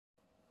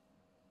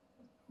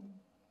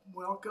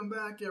Welcome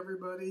back,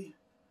 everybody.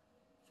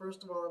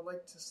 First of all, I'd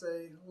like to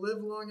say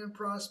live long and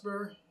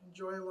prosper,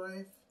 enjoy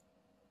life.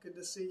 Good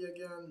to see you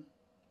again.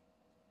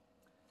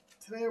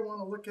 Today I want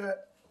to look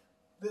at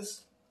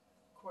this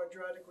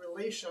quadratic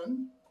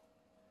relation.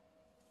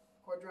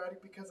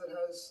 Quadratic because it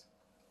has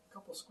a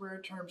couple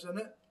square terms in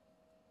it.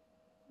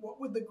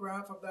 What would the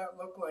graph of that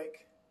look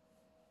like?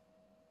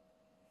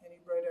 Any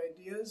bright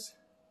ideas?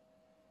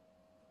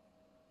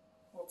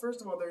 Well, first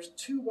of all, there's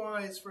two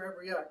y's for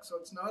every x, so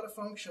it's not a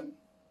function.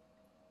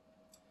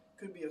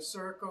 Could be a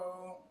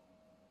circle,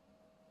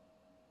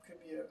 could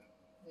be an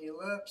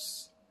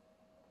ellipse.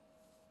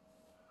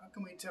 How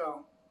can we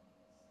tell?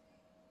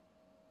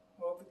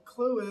 Well, the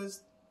clue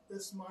is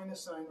this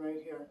minus sign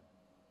right here.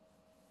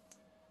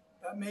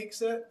 That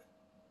makes it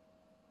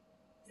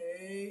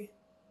a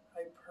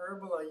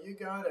hyperbola. You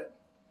got it.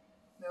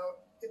 Now,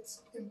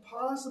 it's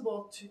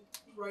impossible to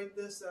write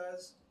this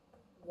as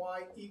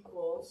y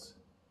equals.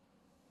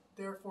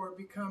 Therefore, it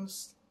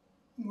becomes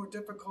more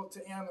difficult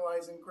to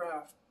analyze and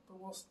graph. But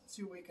we'll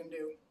see what we can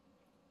do.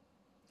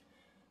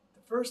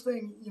 The first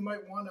thing you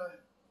might want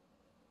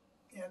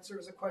to answer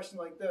is a question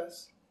like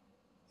this.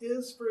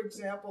 Is, for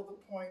example, the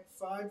point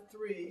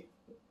 5,3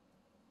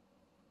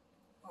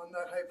 on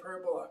that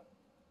hyperbola?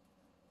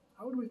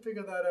 How would we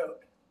figure that out?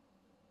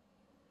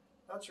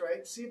 That's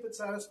right, see if it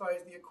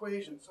satisfies the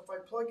equation. So if I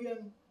plug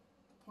in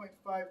the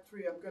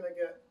 0.53, I'm going to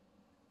get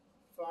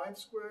 5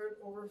 squared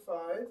over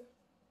 5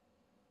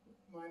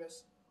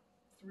 minus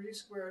 3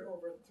 squared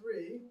over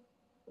 3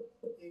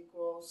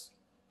 equals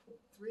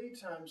 3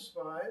 times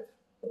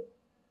 5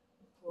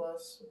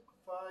 plus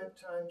 5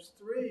 times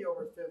 3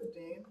 over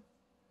 15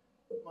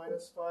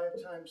 minus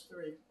 5 times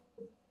 3.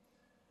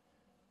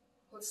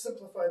 Let's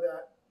simplify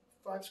that.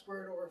 5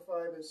 squared over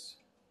 5 is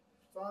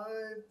 5.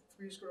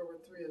 3 squared over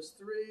 3 is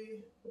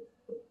 3.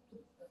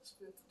 That's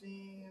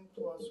 15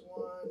 plus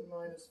 1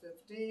 minus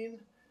 15.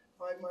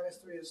 5 minus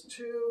 3 is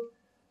 2.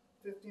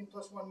 15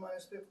 plus 1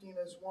 minus 15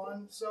 is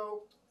 1.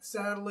 So,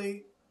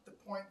 sadly, the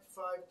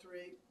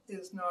 0.53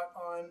 is not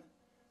on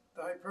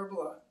the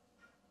hyperbola.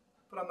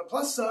 But on the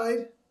plus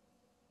side,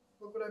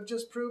 look what I've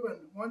just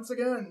proven. Once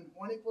again,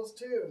 1 equals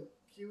 2.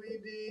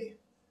 QED,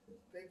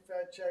 big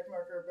fat check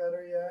marker,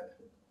 better yet,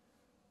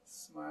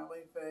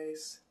 smiley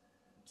face.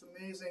 It's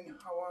amazing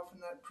how often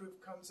that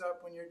proof comes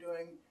up when you're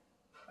doing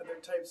other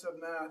types of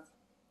math.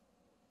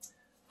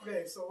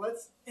 Okay, so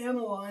let's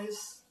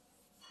analyze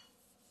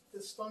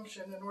this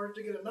function in order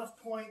to get enough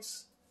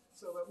points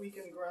so that we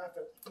can graph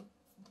it.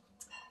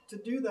 To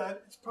do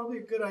that, it's probably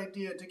a good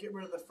idea to get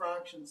rid of the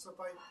fractions. So if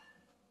I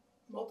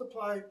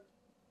multiply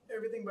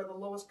everything by the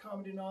lowest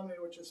common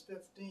denominator, which is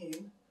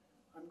 15,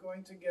 I'm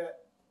going to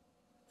get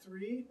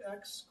 3x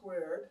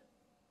squared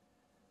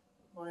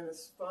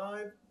minus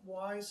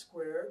 5y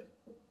squared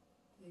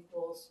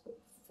equals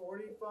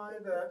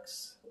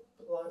 45x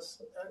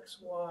plus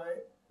xy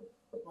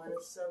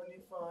minus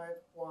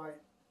 75y.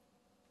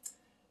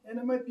 And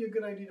it might be a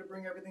good idea to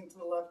bring everything to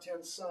the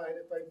left-hand side.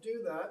 If I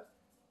do that,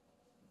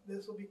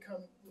 this will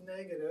become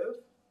negative.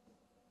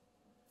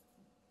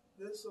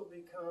 This will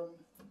become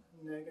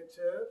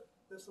negative.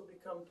 This will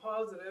become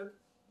positive.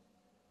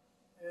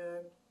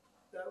 And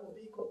that will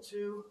be equal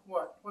to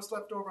what? What's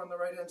left over on the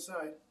right-hand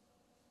side?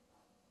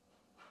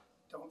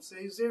 Don't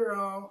say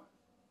 0.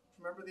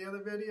 Remember the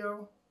other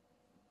video?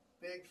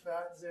 Big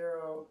fat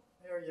 0.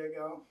 There you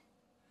go.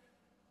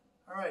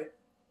 All right,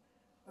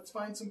 let's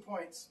find some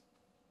points.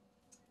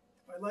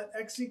 If I let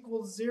x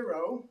equal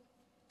 0,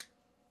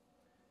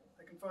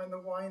 I can find the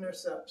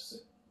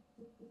y-intercepts.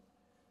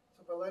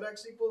 So if I let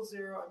x equal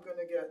 0, I'm going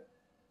to get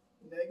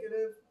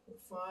negative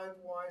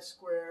 5y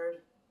squared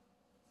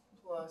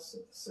plus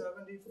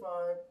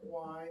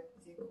 75y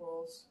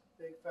equals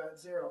big fat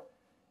 0.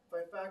 If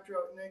I factor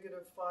out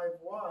negative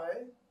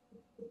 5y,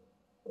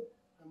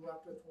 I'm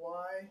left with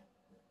y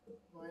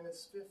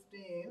minus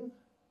 15.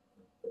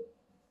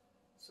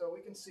 So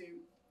we can see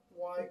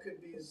y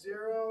could be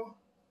 0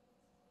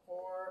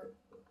 or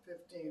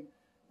 15.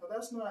 Now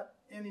that's not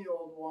any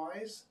old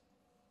y's.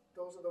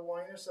 Those are the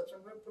y-intercepts.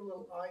 I'm going to put a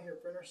little I here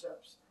for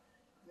intercepts.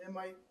 And in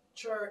my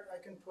chart,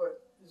 I can put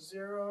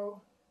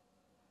 0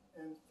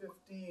 and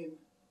 15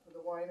 for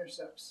the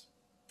y-intercepts.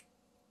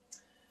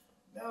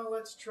 Now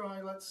let's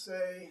try, let's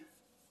say,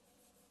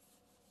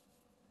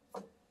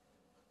 x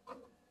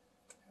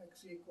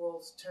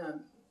equals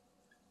 10.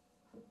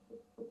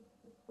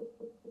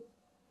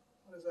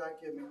 What does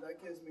that give me?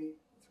 That gives me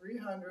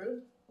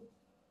 300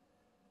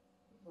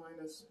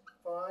 minus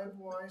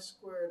 5y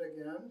squared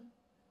again,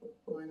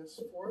 minus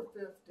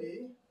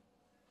 450,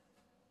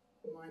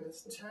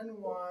 minus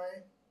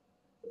 10y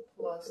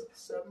plus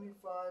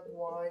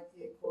 75y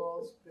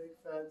equals big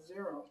fat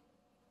 0.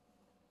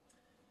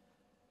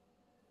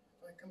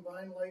 If I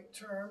combine like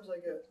terms, I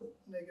get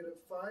negative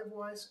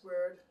 5y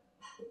squared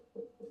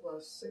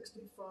plus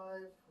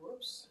 65y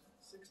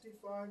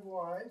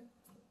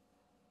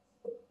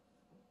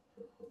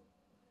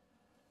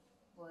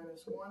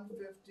minus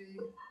 150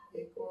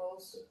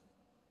 equals,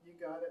 you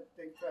got it,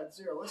 big fat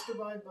 0. Let's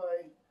divide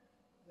by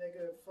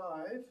negative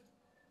 5.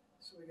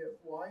 So we get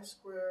y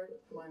squared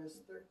minus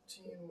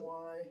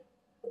 13y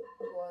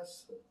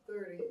plus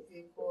 30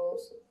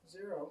 equals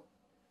 0.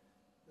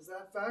 Does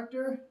that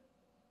factor?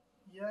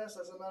 Yes,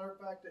 as a matter of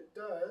fact, it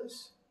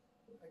does.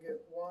 I get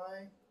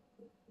y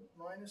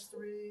minus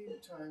 3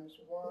 times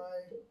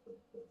y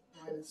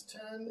minus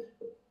 10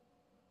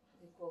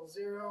 equals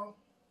 0.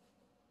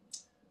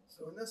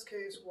 So in this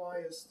case, y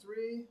is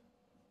 3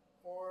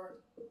 or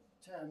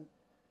 10.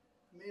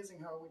 Amazing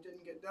how we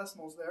didn't get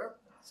decimals there.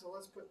 So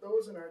let's put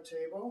those in our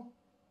table.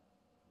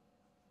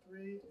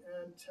 3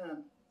 and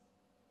 10.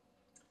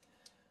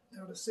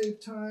 Now to save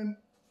time,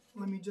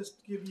 let me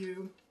just give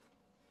you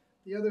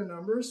the other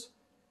numbers.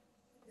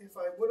 If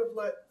I would have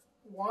let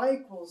y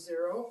equal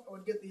 0, I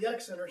would get the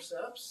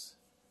x-intercepts.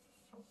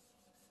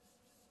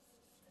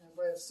 And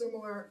by a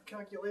similar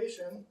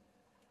calculation,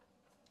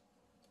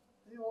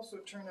 they also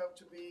turn out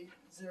to be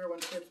 0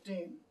 and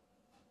 15.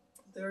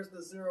 There's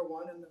the 0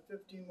 one, and the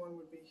 15 one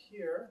would be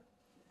here.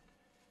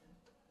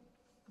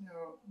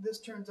 Now, this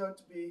turns out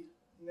to be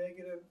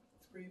negative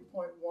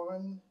 3.1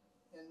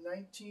 and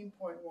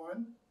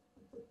 19.1.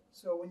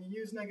 So when you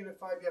use negative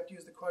 5, you have to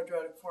use the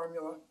quadratic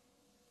formula.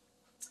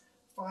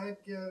 5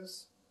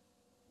 gives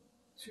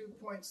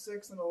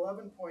 2.6 and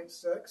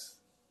 11.6.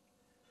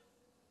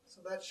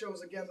 So that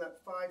shows again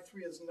that 5,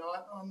 3 is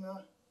not on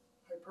the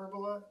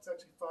hyperbola. It's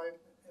actually 5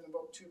 and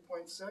about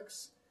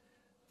 2.6.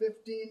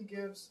 15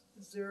 gives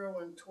 0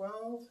 and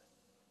 12.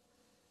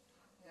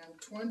 And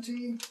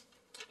 20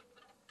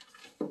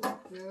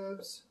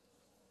 gives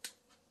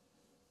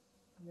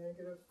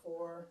negative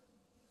 4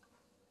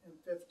 and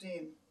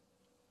 15.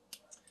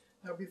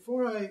 Now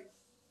before I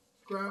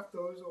graph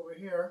those over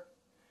here,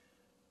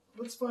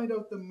 let's find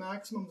out the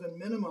maximums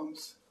and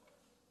minimums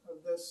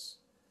of this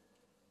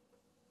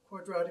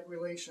quadratic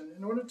relation.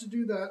 In order to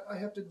do that, I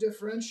have to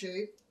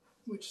differentiate,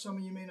 which some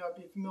of you may not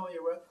be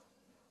familiar with.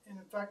 And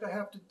in fact, I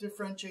have to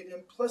differentiate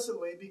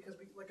implicitly because,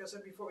 like I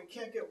said before, we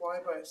can't get y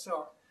by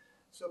itself.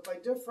 So if I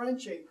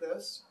differentiate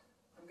this,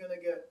 I'm going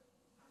to get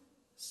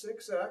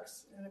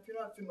 6x, and if you're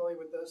not familiar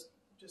with this,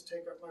 just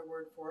take up my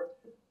word for it,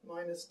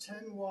 minus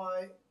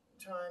 10y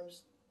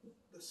times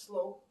the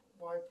slope,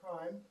 y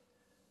prime,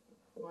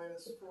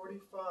 minus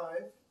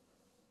 45.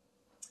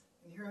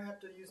 And here I have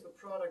to use the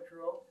product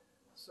rule.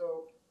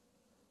 So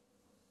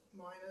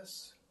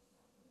minus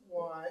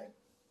y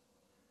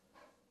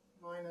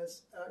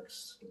minus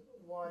x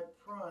y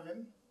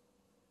prime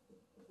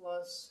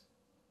plus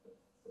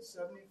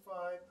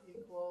 75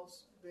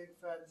 equals big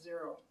fat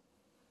 0.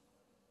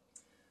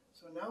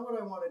 So now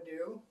what I want to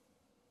do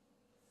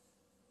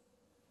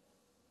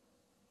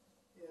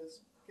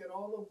is get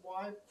all the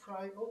y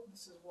prime, oh,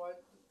 this is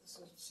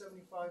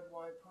 75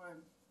 y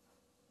prime.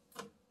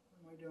 What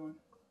am I doing?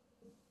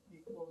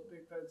 Equals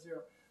big fat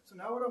 0. So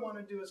now what I want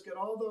to do is get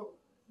all the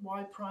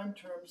y prime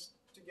terms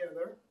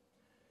together,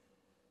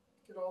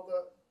 get all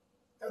the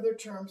other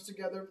terms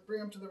together, bring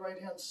them to the right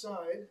hand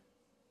side.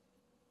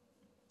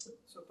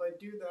 So if I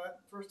do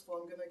that, first of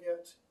all, I'm going to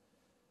get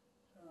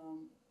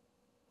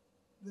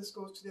this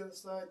goes to the other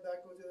side,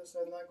 that goes to the other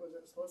side, and that goes to the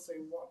other side. So let's say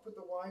put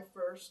the y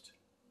first,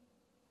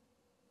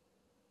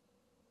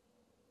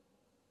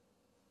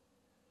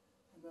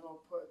 and then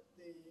I'll put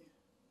the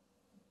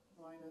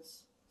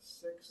minus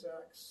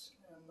 6x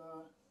and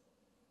the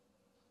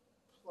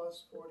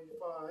plus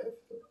 45.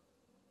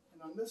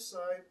 And on this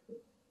side, if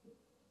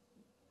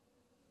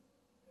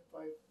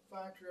I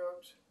factor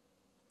out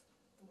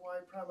the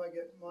y prime, I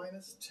get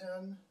minus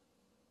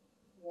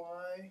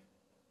 10y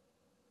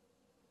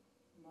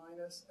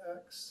minus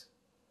x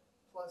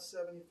plus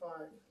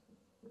 75.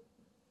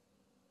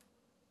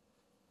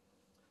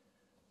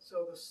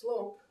 So the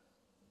slope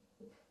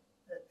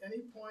at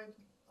any point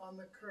on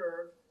the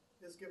curve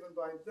is given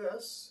by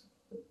this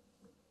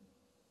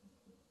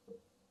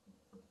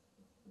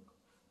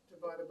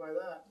divided by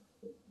that.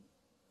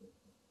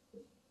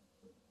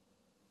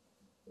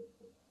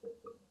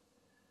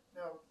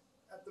 Now,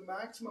 at the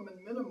maximum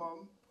and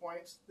minimum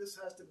points, this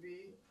has to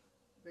be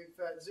big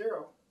fat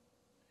 0.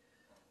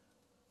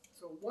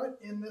 So what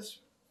in this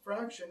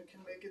fraction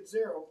can make it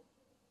 0?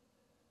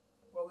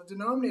 Well, the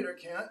denominator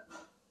can't,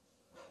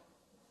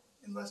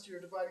 unless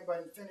you're dividing by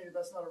infinity.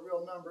 That's not a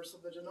real number, so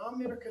the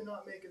denominator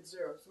cannot make it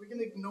 0. So we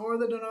can ignore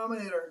the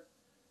denominator,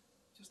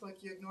 just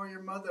like you ignore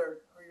your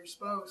mother or your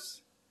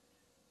spouse.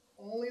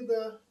 Only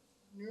the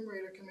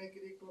numerator can make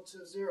it equal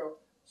to 0.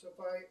 So if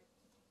I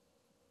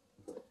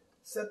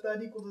set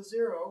that equal to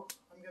 0,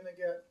 I'm going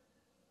to get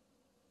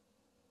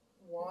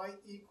y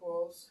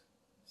equals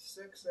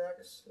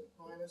 6x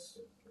minus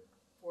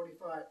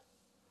 45.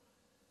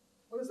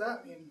 What does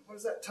that mean? What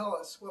does that tell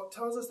us? Well, it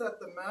tells us that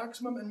the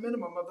maximum and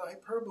minimum of the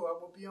hyperbola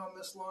will be on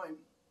this line.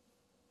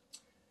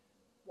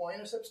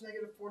 Y-intercept's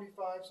negative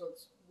 45, so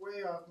it's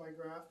way off my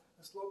graph.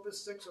 The slope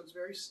is 6, so it's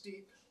very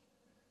steep.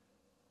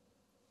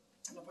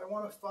 And if I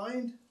want to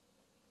find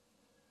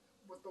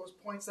what those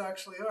points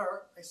actually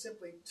are, I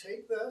simply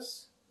take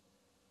this,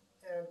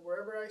 and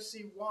wherever I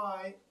see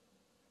y,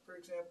 for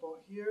example,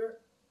 here,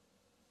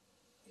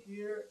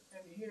 here,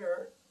 and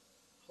here,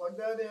 plug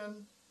that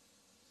in,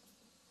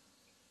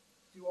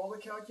 do do all the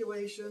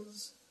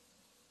calculations,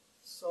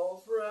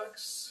 solve for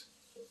x.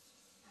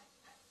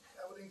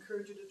 I would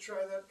encourage you to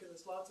try that because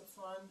it's lots of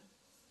fun.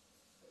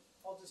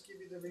 I'll just give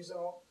you the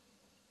result.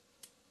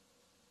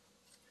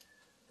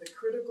 The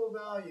critical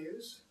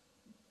values,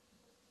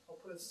 I'll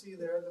put a C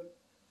there,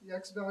 the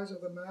x values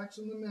of the max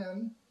and the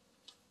min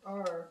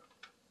are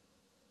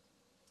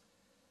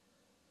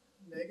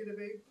negative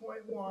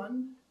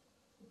 8.1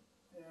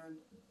 and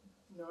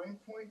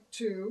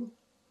 9.2,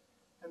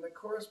 and the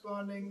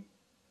corresponding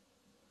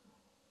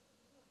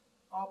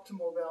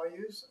optimal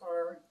values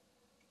are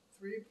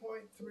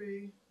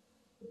 3.3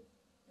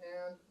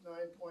 and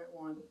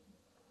 9.1.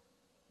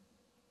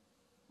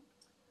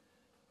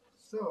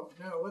 So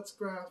now let's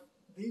graph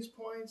these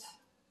points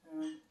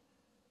and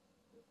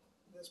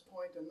this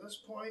point and this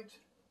point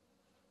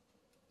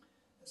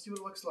and see what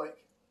it looks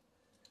like.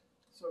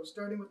 So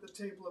starting with the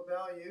table of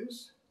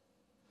values,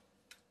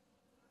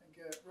 I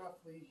get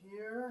roughly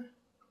here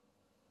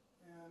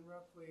and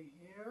roughly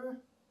here,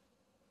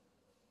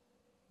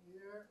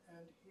 here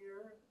and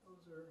here,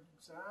 those are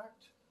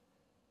exact,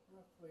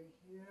 roughly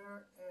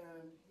here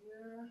and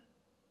here,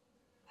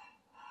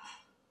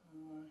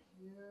 here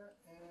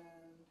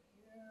and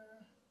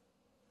here,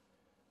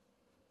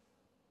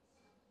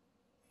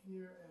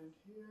 here and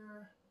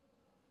here,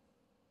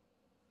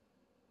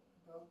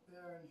 about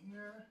there and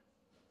here.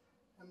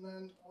 And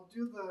then I'll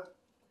do the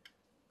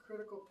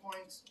critical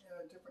points in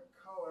a different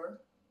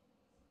color.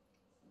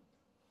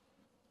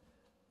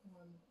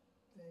 One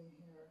thing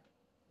here.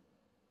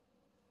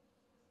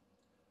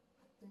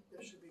 I think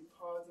there should be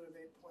positive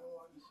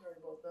 8.1. Sorry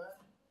about that.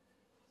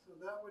 So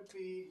that would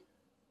be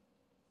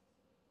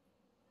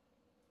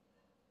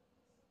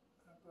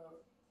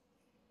about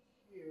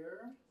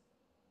here.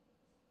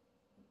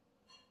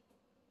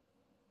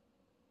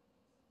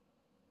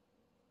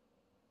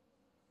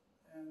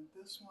 And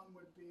this one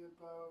would be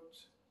about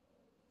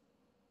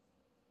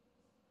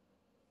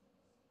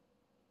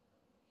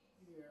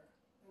here.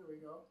 There we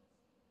go.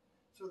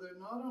 So they're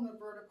not on a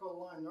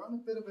vertical line. They're on a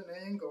bit of an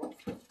angle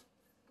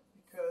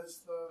because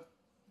the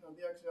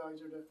x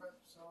values are different.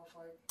 So if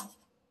I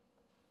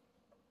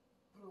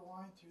put a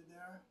line through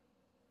there,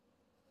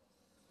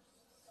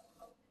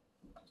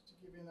 just to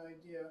give you an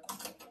idea,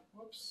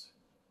 whoops,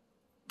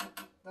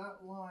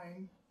 that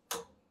line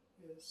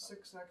is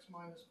 6x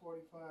minus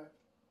 45.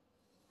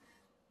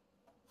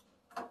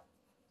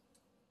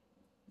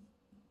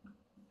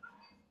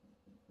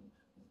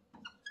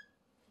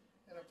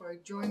 And if I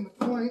join the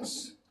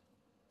points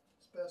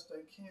as best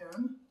I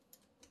can,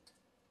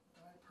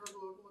 the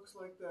hyperbola looks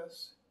like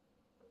this.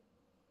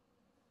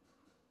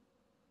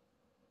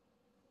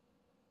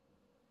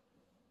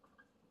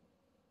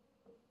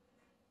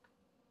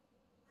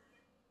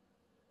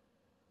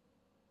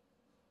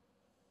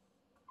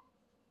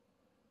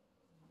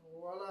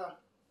 Voila.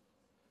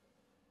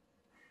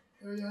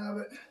 There you have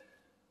it.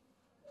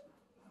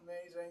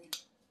 Amazing.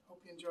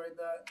 Hope you enjoyed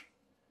that.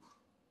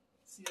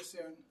 See you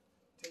soon.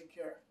 Take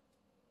care.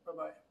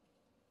 Bye-bye.